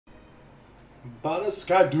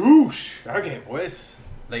Bada-skadoosh. Okay, boys,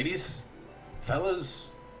 ladies, fellas,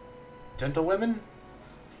 gentlewomen.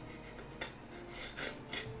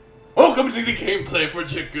 Welcome to the gameplay for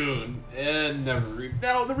Dragoon. And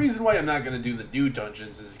now, the reason why I'm not going to do the new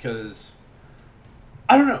dungeons is because,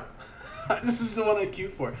 I don't know. This is the one I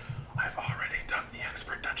queued for. I've already done the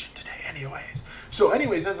expert dungeon today anyways. So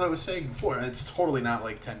anyways, as I was saying before, it's totally not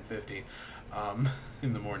like 10:50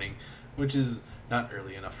 in the morning, which is not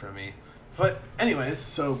early enough for me. But anyways,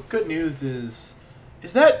 so good news is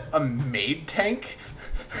that a maid tank?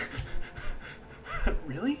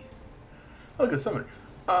 Really? Oh, good summoner.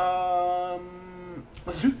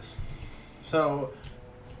 Let's do this. So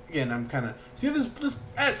again, I'm kind of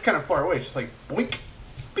it's kind of far away. It's just like boink,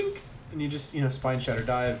 bink, and you just spine shatter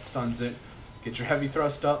dive, stuns it, get your heavy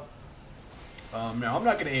thrust up. Now I'm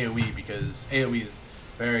not gonna AOE because AOE is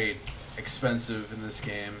very expensive in this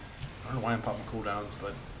game. I don't know why I'm popping cooldowns,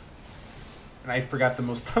 but I forgot the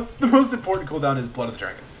most important cooldown is Blood of the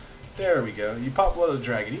Dragon. There we go. You pop Blood of the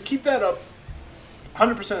Dragon. You keep that up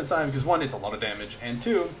 100% of the time because one, it's a lot of damage, and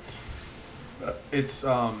two, it's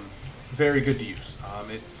very good to use.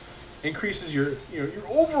 It increases your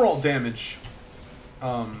overall damage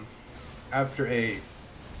after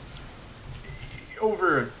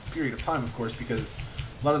over a period of time, of course, because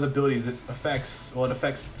a lot of the abilities it affects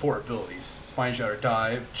 4 abilities: Spine Shatter,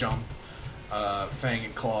 Dive, Jump, Fang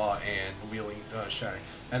and Claw, and Wheeling, Shattering.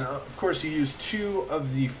 And of course, you use 2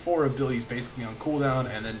 of the 4 abilities basically on cooldown,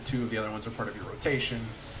 and then 2 of the other ones are part of your rotation,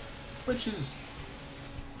 which is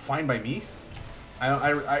fine by me.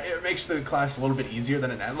 It makes the class a little bit easier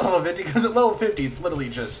than at level 50, because at level 50 it's literally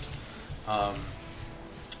just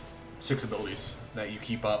 6 abilities that you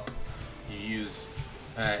keep up. You use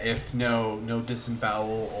if no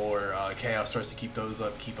disembowel or chaos starts to keep those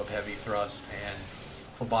up, keep up heavy thrust and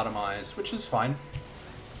phlebotomize, which is fine.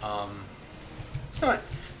 It's not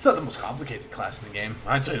the most complicated class in the game.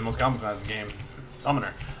 I'd say the most complicated class in the game,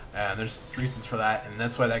 Summoner. And there's reasons for that, and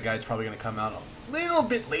that's why that guide's probably going to come out a little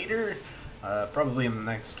bit later, probably in the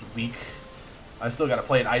next week. I still got to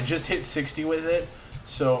play it. I just hit 60 with it,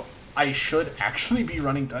 so I should actually be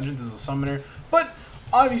running dungeons as a Summoner. But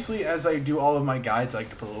obviously, as I do all of my guides, I like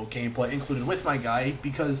to put a little gameplay included with my guide,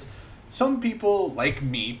 because some people, like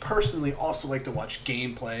me, personally also like to watch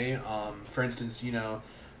gameplay. For instance,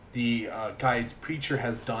 the guides Preacher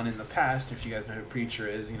has done in the past. If you guys know who Preacher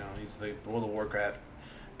is, he's the World of Warcraft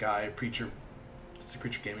guy. Preacher, it's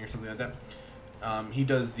Preacher Gaming or something like that. He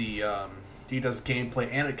does gameplay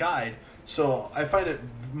and a guide. So I find it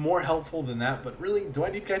more helpful than that. But really, do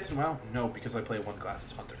I need guides in WoW? No, because I play one class,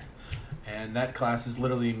 it's Hunter, and that class is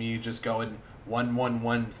literally me just going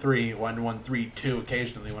 1-1-1-3, 1-1-3-2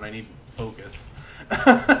 occasionally when I need focus.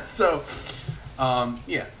 So,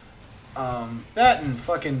 yeah. That and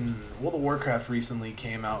fucking World of Warcraft recently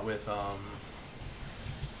came out with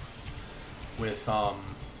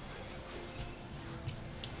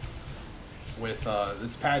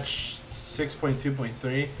its patch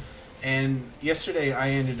 6.2.3, and yesterday I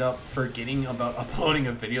ended up forgetting about uploading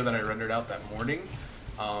a video that I rendered out that morning,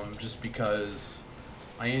 just because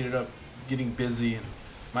I ended up getting busy, and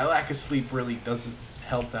my lack of sleep really doesn't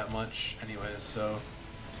help that much anyways. So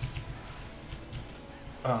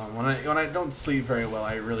when I don't sleep very well,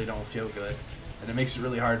 I really don't feel good, and it makes it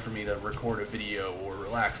really hard for me to record a video or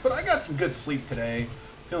relax. But I got some good sleep today,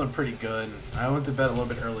 feeling pretty good. I went to bed a little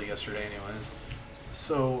bit early yesterday anyways,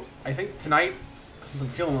 so I think tonight, since I'm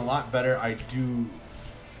feeling a lot better, I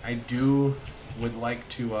would like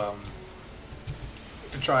to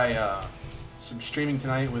try some streaming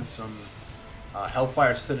tonight with some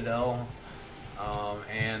Hellfire Citadel,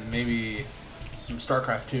 and maybe some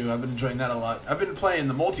StarCraft 2. I've been enjoying that a lot. I've been playing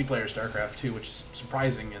the multiplayer StarCraft 2, which is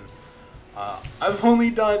surprising, and I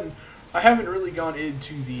haven't really gone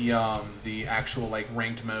into the actual like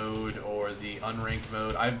ranked mode or the unranked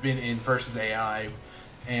mode. I've been in versus AI,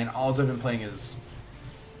 and all I've been playing is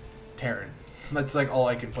Terran. That's like all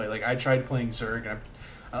I can play. Like I tried playing Zerg, and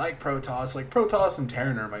I like Protoss. Like Protoss and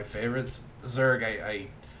Terran are my favorites. Zerg,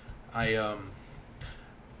 I'm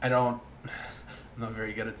not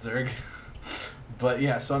very good at Zerg. But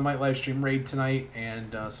yeah, so I might live stream Raid tonight,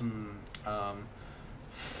 and some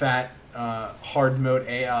fat hard mode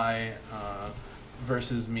AI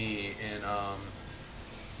versus me in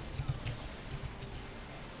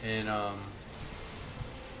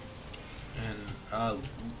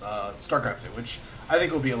StarCraft 2, which I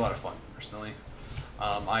think will be a lot of fun personally.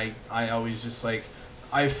 I always just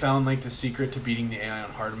I found like the secret to beating the AI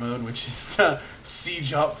on hard mode, which is to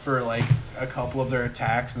siege up for like a couple of their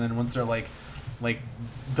attacks, and then once they're like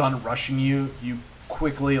done rushing you, you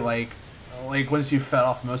quickly like once you fed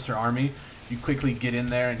off most of their army, you quickly get in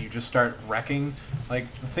there and you just start wrecking.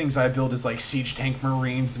 Like, the things I build is like siege tank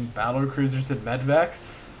marines and battle cruisers and medvacs,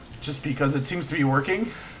 just because it seems to be working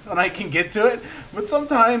when I can get to it. But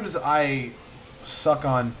sometimes I suck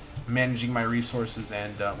on managing my resources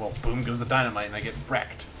and, well, boom goes the dynamite and I get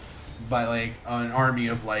wrecked by, like, an army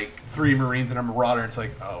of, like, 3 marines and a marauder. It's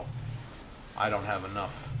like, oh, I don't have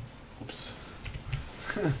enough. Oops.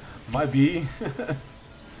 Might be.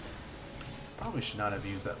 Probably should not have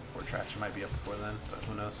used that before traction. Might be up before then, but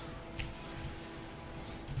who knows.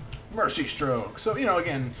 Mercy stroke. So, you know,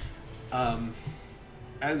 again,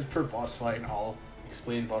 as per boss fight, and I'll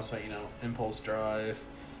explain boss fight, you know, impulse drive.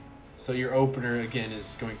 So your opener, again,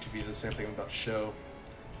 is going to be the same thing I'm about to show.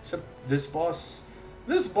 Except this boss,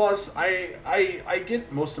 I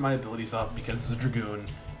get most of my abilities up because it's a Dragoon.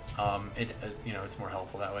 You know, it's more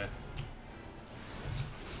helpful that way.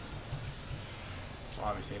 So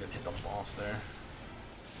obviously I didn't hit the boss there.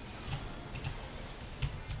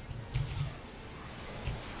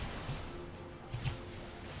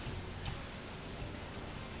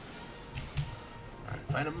 Alright,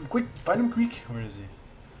 find him quick, find him quick. Where is he?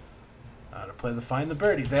 To play the find the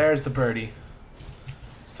birdie. There's the birdie.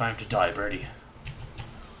 It's time to die, birdie.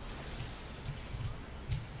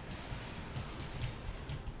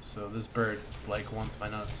 So this bird, like, wants my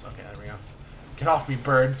nuts. Okay, there we go. Get off me,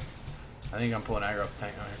 bird. I think I'm pulling aggro off the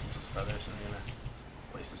tank. Oh, here comes this feather, so I'm gonna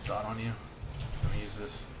place this dot on you. Let me use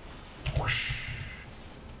this. Whoosh.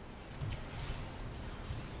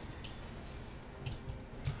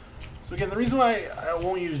 So again, the reason why I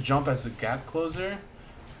won't use jump as a gap closer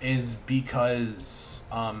is because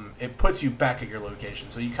it puts you back at your location.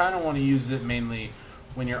 So you kind of want to use it mainly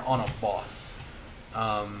when you're on a boss.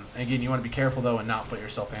 Again, you want to be careful though and not put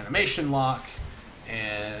yourself in animation lock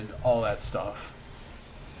and all that stuff.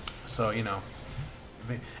 So, you know,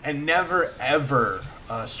 and never ever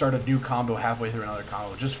start a new combo halfway through another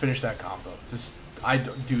combo. Just finish that combo. Just, I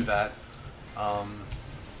don't do that.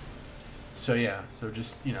 So yeah, so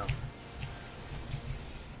just, you know.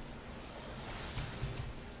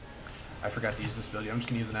 I forgot to use this ability. I'm just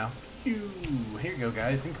going to use it now. Here you go,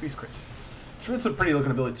 guys. Increase crit. It's a pretty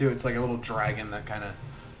looking ability, too. It's like a little dragon that kind of...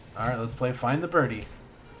 Alright, let's play Find the Birdie.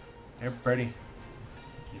 Here, Birdie.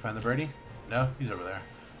 You find the birdie? No? He's over there.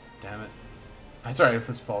 Damn it. It's alright if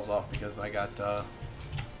this falls off because I got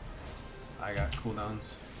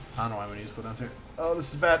cooldowns. I don't know why I'm going to use cooldowns here. Oh,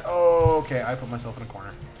 this is bad. Oh, okay. I put myself in a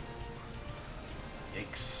corner.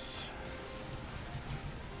 Yikes.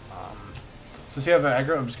 So see how I have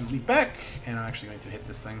aggro? I'm just going to leap back, and I'm actually going to hit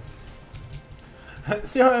this thing.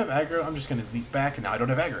 See how I have aggro? I'm just going to leap back, and now I don't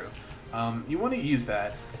have aggro. You want to use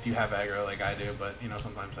that if you have aggro like I do, but, you know,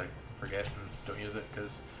 sometimes I forget and don't use it,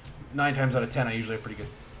 because 9 times out of 10 I usually have pretty good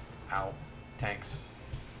tanks.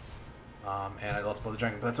 And I lost both the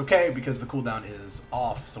dragon, but that's okay, because the cooldown is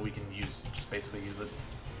off, so we can just basically use it.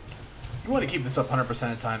 You want to keep this up 100%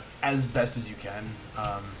 of the time as best as you can.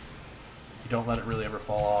 You don't let it really ever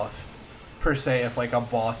fall off. Per se, if like a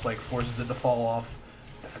boss like forces it to fall off,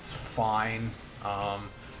 that's fine.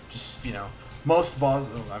 Just, you know, most bosses.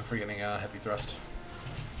 Oh, I'm forgetting heavy thrust.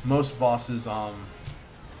 Most bosses, 9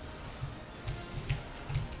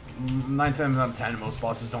 times out of 10, most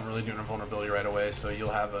bosses don't really do an invulnerability right away, so you'll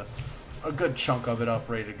have a good chunk of it up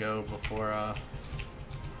ready to go before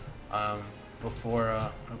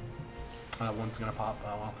one's gonna pop.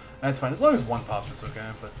 Well, that's fine as long as one pops, it's okay.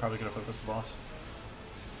 But probably gonna focus the boss.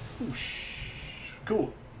 Whoosh.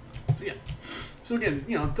 Cool. So yeah. So again,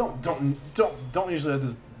 you know, don't usually let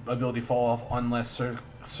this ability fall off unless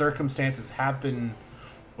circumstances happen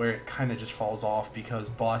where it kind of just falls off because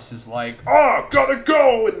boss is like, oh, gotta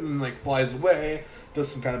go, and like flies away, does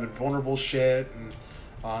some kind of invulnerable shit, and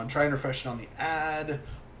try and refresh it on the ad,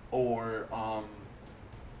 or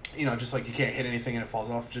you know, just like you can't hit anything and it falls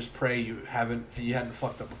off. Just pray you hadn't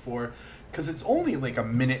fucked up before. Because it's only like a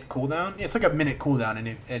minute cooldown. Yeah, it's like a minute cooldown,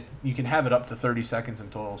 and you can have it up to 30 seconds in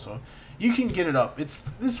total. So you can get it up.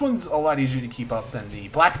 This one's a lot easier to keep up than the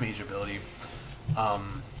Black Mage ability.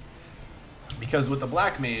 Because with the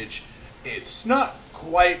Black Mage, it's not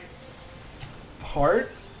quite part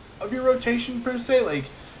of your rotation per se. Like,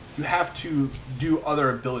 you have to do other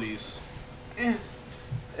abilities.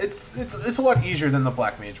 It's a lot easier than the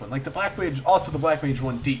Black Mage one. Like the Black Mage, also the Black Mage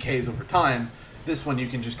one decays over time. This one you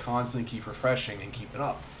can just constantly keep refreshing and keep it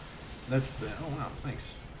up. That's the, oh wow,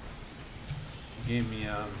 thanks. You gave me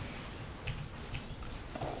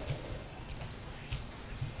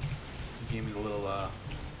the little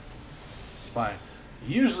spy.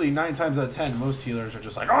 Usually 9 times out of 10, most healers are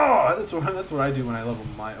just like, oh, that's what I do when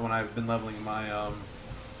I've been leveling my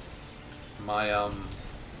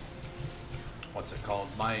what's it called?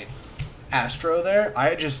 My Astro there,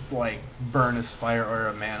 I just like burn a Spire or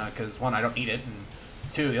a mana because one, I don't need it, and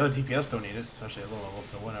two, the other DPS don't need it, especially at low level.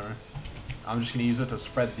 So whatever. I'm just gonna use it to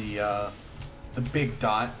spread the big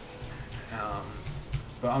dot.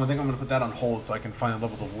 But I think I'm gonna put that on hold so I can finally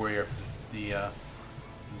level the warrior.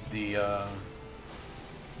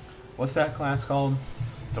 What's that class called?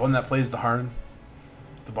 The one that plays the Harn,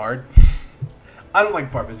 the Bard. I don't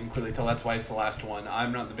like Bard, as you can clearly tell. That's why it's the last one.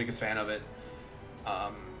 I'm not the biggest fan of it.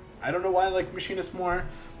 I don't know why I like Machinist more.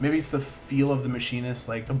 Maybe it's the feel of the Machinist.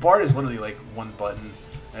 Like, the Bard is literally like one button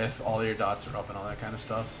if all your dots are up and all that kind of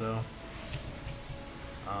stuff. So,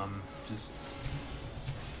 just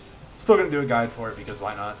still gonna do a guide for it because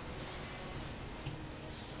why not?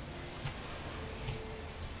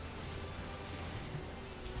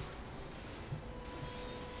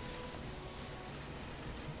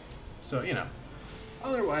 So, you know,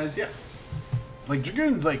 otherwise, yeah. Like,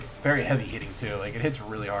 Dragoon's, like, very heavy hitting, too. Like, it hits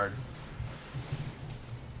really hard.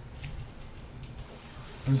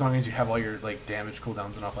 As long as you have all your, like, damage cooldowns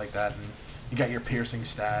and stuff like that, and you got your piercing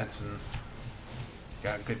stats, and you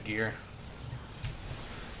got good gear.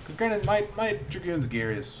 Because, granted, my Dragoon's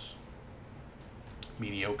gear is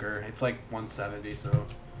mediocre. It's, like, 170, so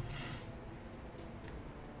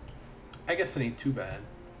I guess it ain't too bad.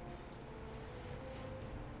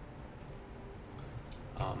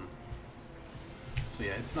 So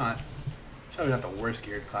yeah, it's probably not the worst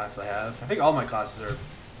geared class I have. I think all my classes are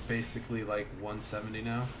basically like 170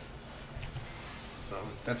 now, so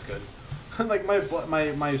that's good. Like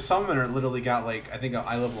my summoner literally got like I think an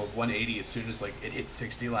eye level of 180 as soon as like it hit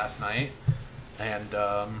 60 last night, and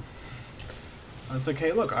I was like,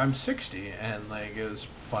 hey, look, I'm 60, and like it was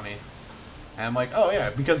funny, and I'm like, oh yeah,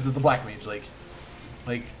 because of the black mage, like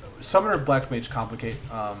summoner black mage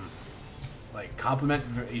complement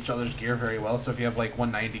each other's gear very well. So if you have like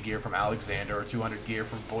 190 gear from Alexander or 200 gear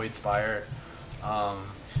from Void Spire, which I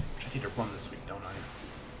need to run this week, don't I?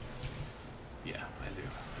 Yeah, I do.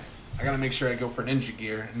 I gotta make sure I go for ninja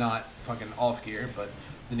gear, not fucking off gear. But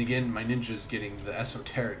then again, my ninja's getting the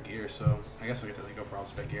esoteric gear, so I guess I'll get to go for all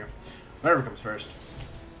spec gear. Whatever comes first.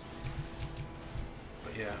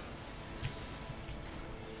 But yeah.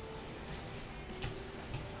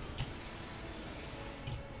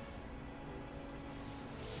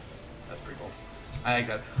 I like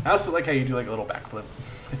that. I also like how you do like a little backflip.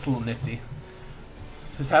 It's a little nifty.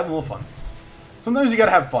 Just having a little fun. Sometimes you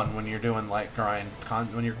gotta have fun when you're doing like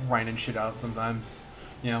when you're grinding shit out. Sometimes,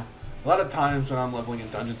 you know, a lot of times when I'm leveling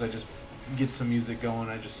in dungeons, I just get some music going.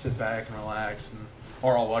 I just sit back and relax,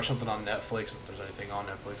 or I'll watch something on Netflix if there's anything on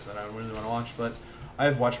Netflix that I really want to watch. But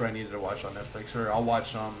I've watched what I needed to watch on Netflix, or I'll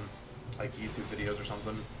watch like YouTube videos or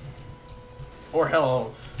something. Or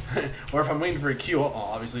hell, or if I'm waiting for a queue, I'll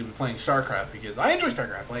obviously be playing StarCraft because I enjoy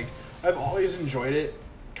StarCraft. Like, I've always enjoyed it.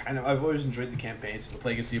 I've always enjoyed the campaigns. The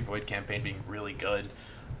Legacy of Void campaign being really good.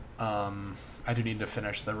 I do need to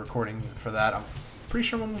finish the recording for that. I'm pretty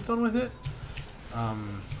sure I'm almost done with it.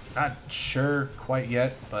 Not sure quite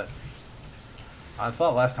yet, but I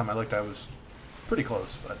thought last time I looked I was pretty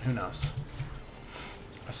close, but who knows.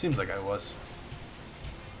 It seems like I was.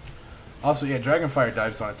 Also, yeah, Dragonfire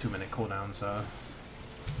dives on a 2-minute cooldown, so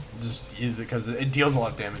just use it because it deals a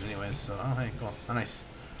lot of damage anyways. So, oh, hey, cool. Oh, nice.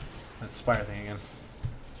 That Spire thing again.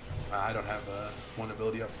 I don't have one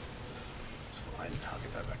ability up. It's fine. I'll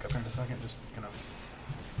get that back up here in a second. Just gonna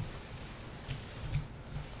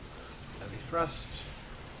heavy thrust,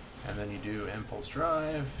 and then you do impulse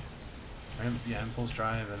drive. Yeah, impulse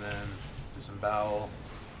drive, and then disembowel,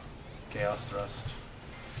 chaos thrust.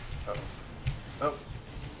 Oh, oh.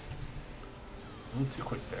 A little too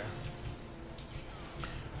quick there.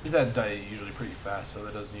 These ads die usually pretty fast, so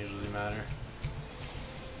that doesn't usually matter.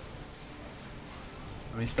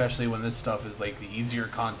 I mean, especially when this stuff is like the easier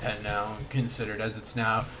content now, considered, as it's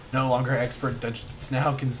now no longer expert dungeons. It's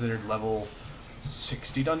now considered level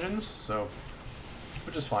 60 dungeons, so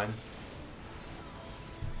which is fine.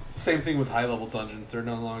 Same thing with high level dungeons. They're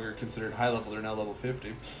no longer considered high level. They're now level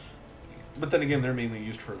 50. But then again, they're mainly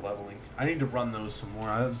used for leveling. I need to run those some more.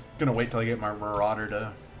 I was gonna wait till I get my Marauder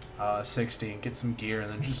to 60 and get some gear, and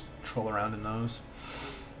then just troll around in those.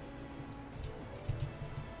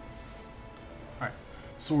 All right,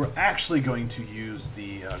 so we're actually going to use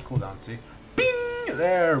the cooldown. See, bing!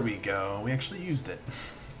 There we go. We actually used it.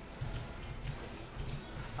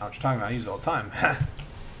 I know what you're talking about. I use it all the time. So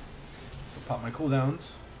pop my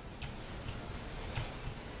cooldowns.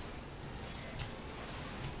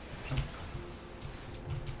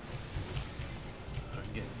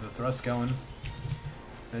 Thrust going,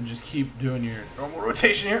 then just keep doing your normal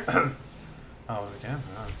rotation here. Oh, damn!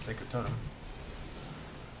 Oh, Sacred Totem.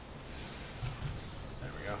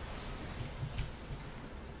 There we go.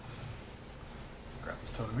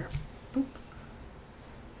 Totem here. Boop.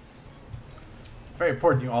 Very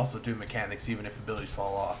important you also do mechanics even if abilities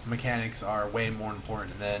fall off. Mechanics are way more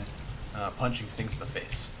important than punching things in the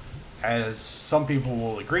face. As some people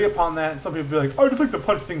will agree upon that, and some people will be like, oh, I just like to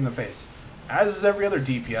punch things in the face. As is every other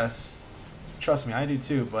DPS. Trust me, I do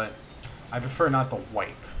too, but I prefer not to wipe,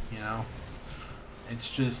 you know?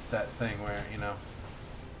 It's just that thing where, you know...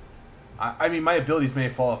 I mean, my abilities may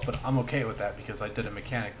fall off, but I'm okay with that because I did a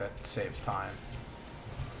mechanic that saves time.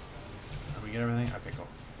 Did we get everything? Okay, cool.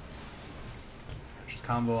 Just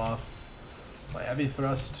combo off. Play heavy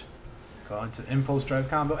thrust. Go into impulse drive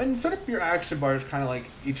combo. And set up your action bars kind of like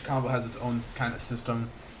each combo has its own kind of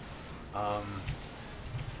system.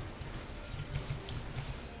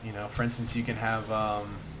 You know, for instance, you can have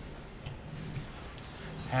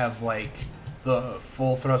like the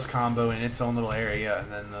full thrust combo in its own little area,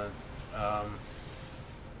 and then the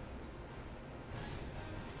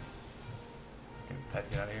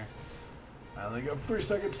get out of here. I only got 3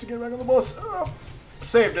 seconds to get back on the bus. Oh,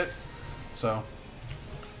 saved it. So,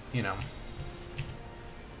 you know.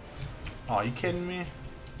 Oh, are you kidding me?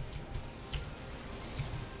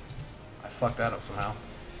 I fucked that up somehow.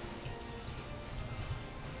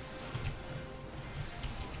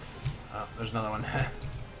 Oh, there's another one.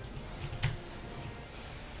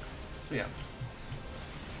 So yeah.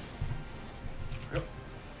 Yep.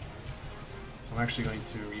 I'm actually going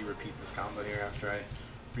to repeat this combo here after I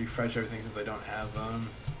refresh everything since I don't have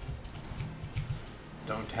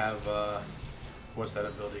what's that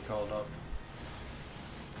ability called up?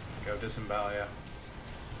 Go disembowel, yeah.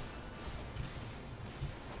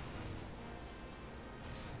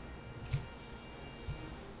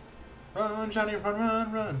 Run, Johnny, run,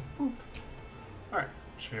 run, run. Whoop. Alright,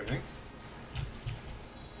 should be everything.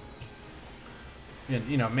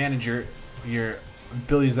 You know, manage your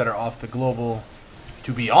abilities that are off the global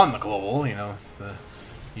to be on the global, you know, to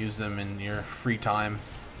use them in your free time.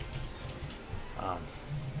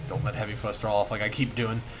 Don't let heavy thrust roll off like I keep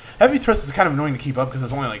doing. Heavy thrust is kind of annoying to keep up because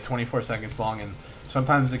it's only like 24 seconds long, and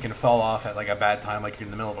sometimes it can fall off at like a bad time, like you're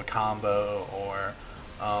in the middle of a combo, or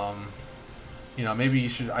you know, maybe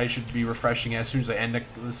I should be refreshing as soon as I end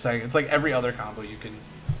the second. It's like every other combo you can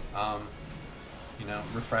you know,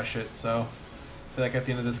 refresh it. So like at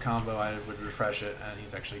the end of this combo I would refresh it and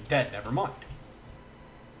he's actually dead, never mind.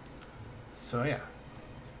 So yeah.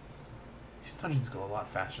 These dungeons go a lot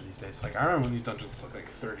faster these days. Like I remember when these dungeons took like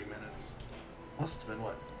 30 minutes. Must have been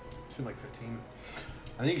what? It's been like 15.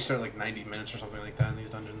 I think you start like 90 minutes or something like that in these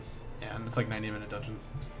dungeons. Yeah, and it's like 90-minute dungeons.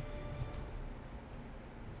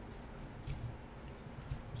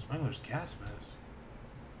 Smuggler's gas mask.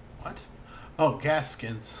 What? Oh, gas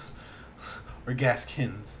skins. Or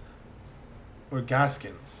gaskins. Or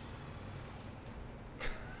gaskins.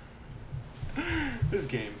 This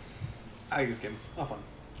game. I like this game. Oh, fun.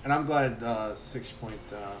 And I'm glad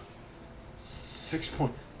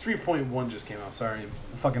 3.1 just came out. Sorry,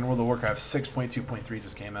 fucking World of Warcraft 6.2.3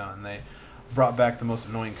 just came out, and they brought back the most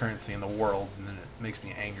annoying currency in the world, and then it makes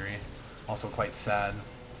me angry. Also quite sad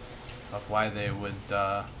of why they would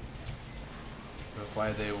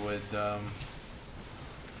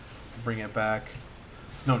bring it back.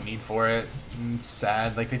 There's no need for it. It's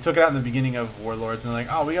sad. Like they took it out in the beginning of Warlords, and they're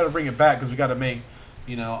like, oh, we got to bring it back because we got to make,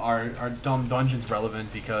 you know, our dumb dungeons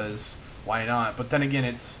relevant, because why not? But then again,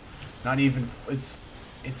 it's not even, it's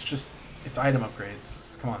just, it's item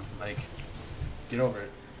upgrades. Come on, like, get over it.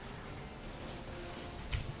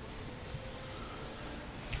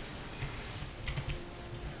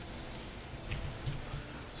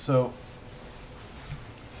 So,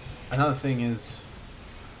 another thing is,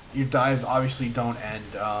 your dives obviously don't end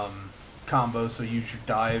combos, so use your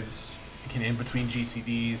dives in between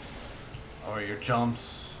GCDs, or your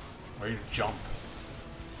jumps, or your jump,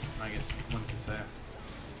 I guess one can say.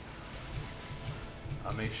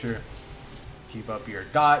 Make sure keep up your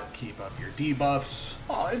dot, keep up your debuffs.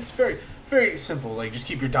 Oh, it's very, very simple. Like just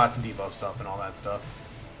keep your dots and debuffs up and all that stuff.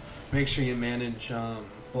 Make sure you manage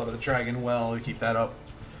Blood of the Dragon well. Keep that up.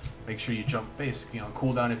 Make sure you jump basically on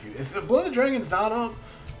cooldown. If the Blood of the Dragon's not up,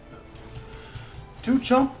 to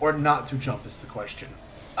jump or not to jump is the question.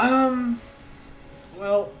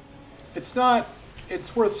 Well, it's not.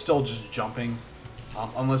 It's worth still just jumping,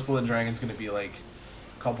 unless Blood of the Dragon's going to be like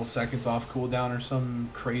couple seconds off cooldown or some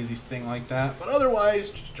crazy thing like that, but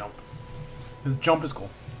otherwise just jump. His jump is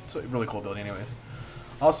cool. It's a really cool ability anyways.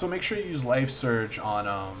 Also make sure you use Life Surge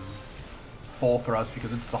on full thrust,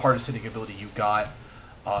 because it's the hardest hitting ability you got,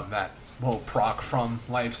 that will proc from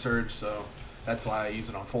Life Surge, so that's why I use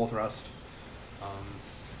it on full thrust.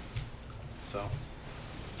 So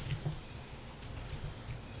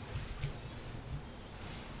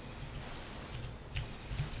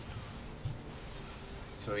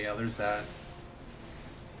So yeah, there's that.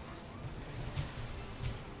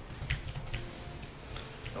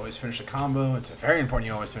 Always finish a combo. It's very important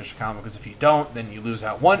you always finish a combo, because if you don't, then you lose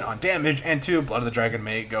out 1 on damage, and 2, Blood of the Dragon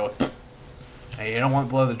may go. And you don't want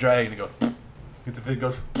Blood of the Dragon to go. Because if it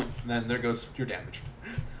goes, then there goes your damage.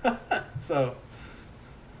 So,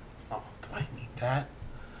 oh, do I need that?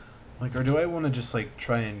 Like, or do I want to just like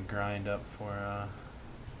try and grind up for?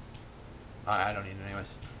 I don't need it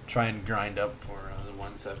anyways. Try and grind up for the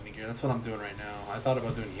 170 gear. That's what I'm doing right now. I thought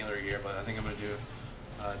about doing healer gear, but I think I'm gonna do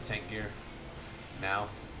tank gear now.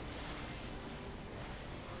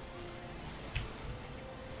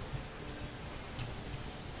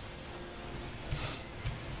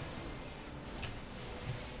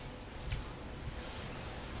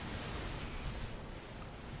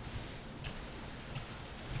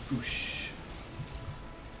 Oosh.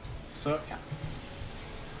 So yeah.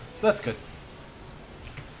 So that's good.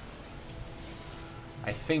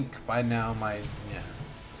 I think by now my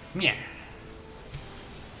yeah.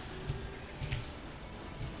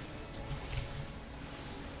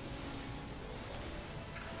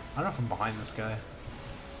 I don't know if I'm behind this guy.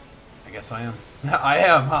 I guess I am. I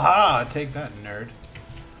am. Haha! Take that, nerd.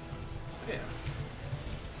 Yeah.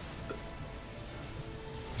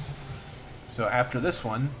 So after this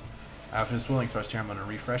one, after this willing thrust here, I'm going to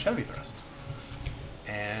refresh heavy thrust.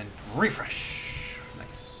 And refresh.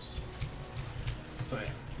 Nice. So yeah.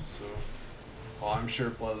 So, well, I'm sure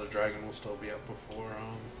Blood of the Dragon will still be up before.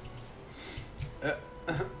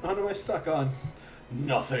 What am I stuck on?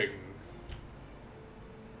 Nothing.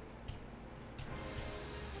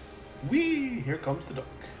 Whee! Here comes the duck.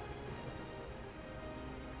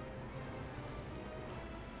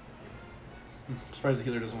 I'm surprised the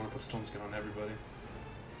healer doesn't want to put stone skin on everybody.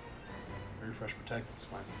 Refresh protect, it's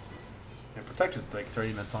fine. Yeah, protect is like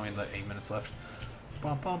 30 minutes, only like 8 minutes left.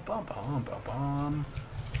 Bum bum bum bum bum bum.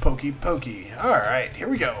 Pokey pokey. Alright, here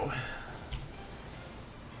we go.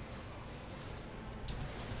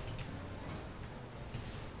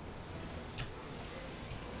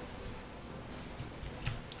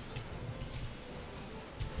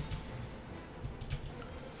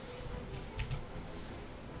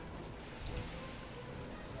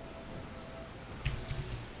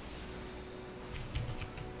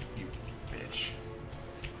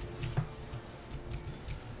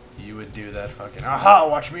 You would do that fucking aha,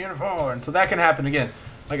 watch me invulnerable. And so that can happen again.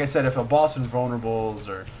 Like I said, if a boss invulnerables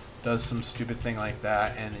or does some stupid thing like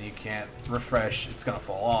that and then you can't refresh, it's gonna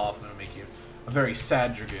fall off and it'll make you a very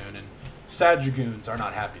sad Dragoon, and sad Dragoons are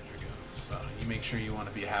not happy Dragoons. So you make sure you want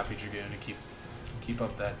to be a happy Dragoon to keep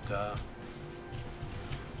up that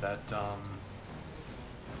Blood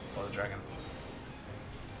of the Dragon.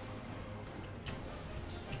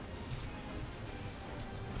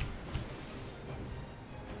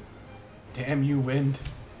 Damn you, wind.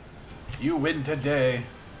 You win today.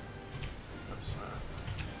 Oops.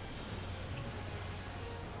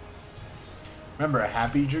 Remember, a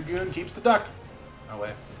happy Dragoon keeps the duck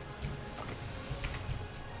away. Fucking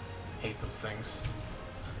hate those things.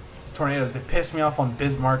 These tornadoes, they piss me off on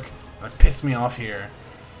Bismarck, and they piss me off here.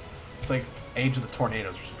 It's like Age of the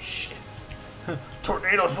Tornadoes or some shit.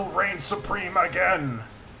 Tornadoes will reign supreme again!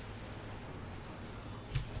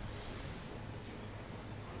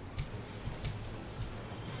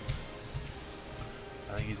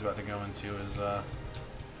 I think he's about to go into his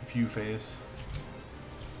view phase.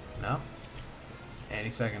 No? Any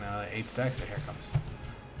second now, 8 stacks, here it comes.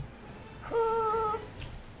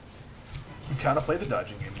 Gotta play the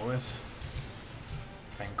dodging game, boys.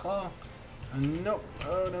 Fang Claw. Nope.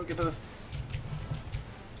 Oh, no, get to this.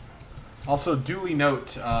 Also, duly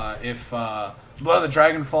note, if Blood of the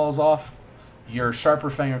Dragon falls off, your Sharper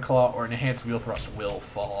Fang or Claw or Enhanced Wheel Thrust will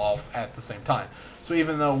fall off at the same time. So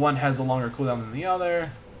even though one has a longer cooldown than the other,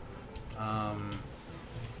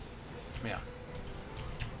 yeah.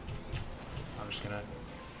 I'm just gonna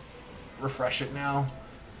refresh it now,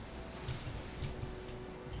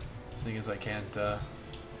 seeing as I can't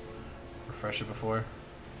refresh it before.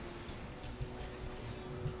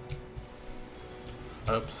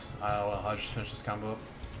 Oops. I'll just finish this combo up.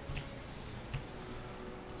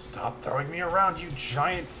 Stop throwing me around, you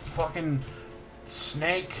giant fucking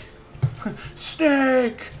snake.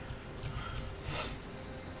 Snake!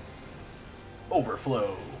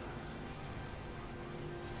 Overflow.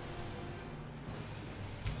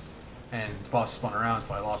 And the boss spun around,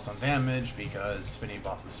 so I lost on damage because spinny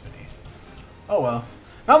boss is spinny. Oh well.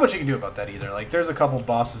 Not much you can do about that either. Like, there's a couple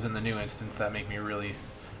bosses in the new instance that make me really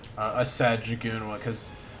a sad Dragoon,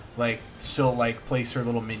 because like she'll like place her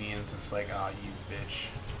little minions. It's like, ah, you bitch.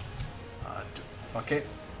 Fuck it.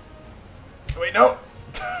 Wait, no.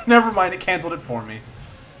 Never mind. It canceled it for me.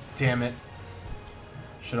 Damn it.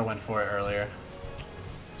 Should have went for it earlier.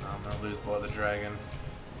 I'm going to lose below the dragon.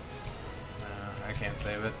 I can't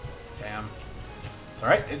save it. Damn. It's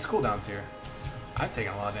alright. It's cooldowns here. I'm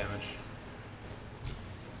taking a lot of damage.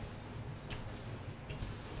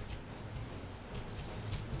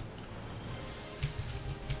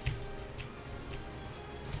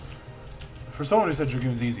 For someone who said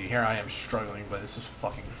Dragoon's easy, here I am struggling by this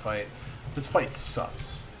fucking fight. This fight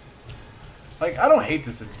sucks. Like, I don't hate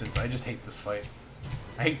this instance, I just hate this fight.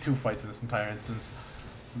 I hate 2 fights in this entire instance.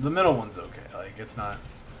 The middle one's okay, like, it's not...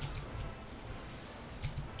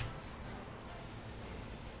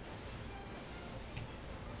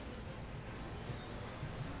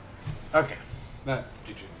 Okay, that's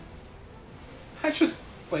GG. I just,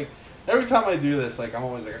 like, every time I do this, like, I'm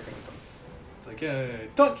always like, okay, it's like, yeah,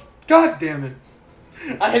 don't... God damn it.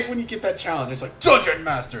 I hate when you get that challenge. It's like, Dungeon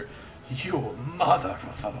Master, you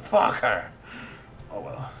motherfucker. Oh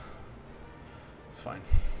well. It's fine.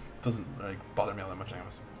 It doesn't like bother me all that much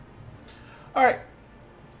anyways. Alright.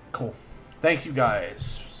 Cool. Thank you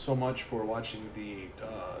guys so much for watching the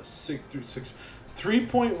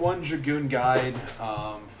 3.1 Dragoon guide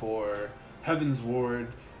for Heavensward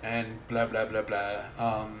and blah blah blah blah.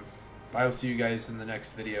 I will see you guys in the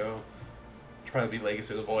next video. Probably be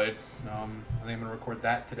Legacy of the Void. I think I'm going to record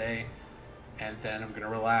that today, and then I'm going to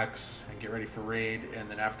relax and get ready for Raid, and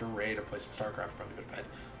then after Raid I'll play some StarCraft, probably go to bed.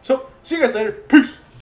 So, see you guys later. Peace!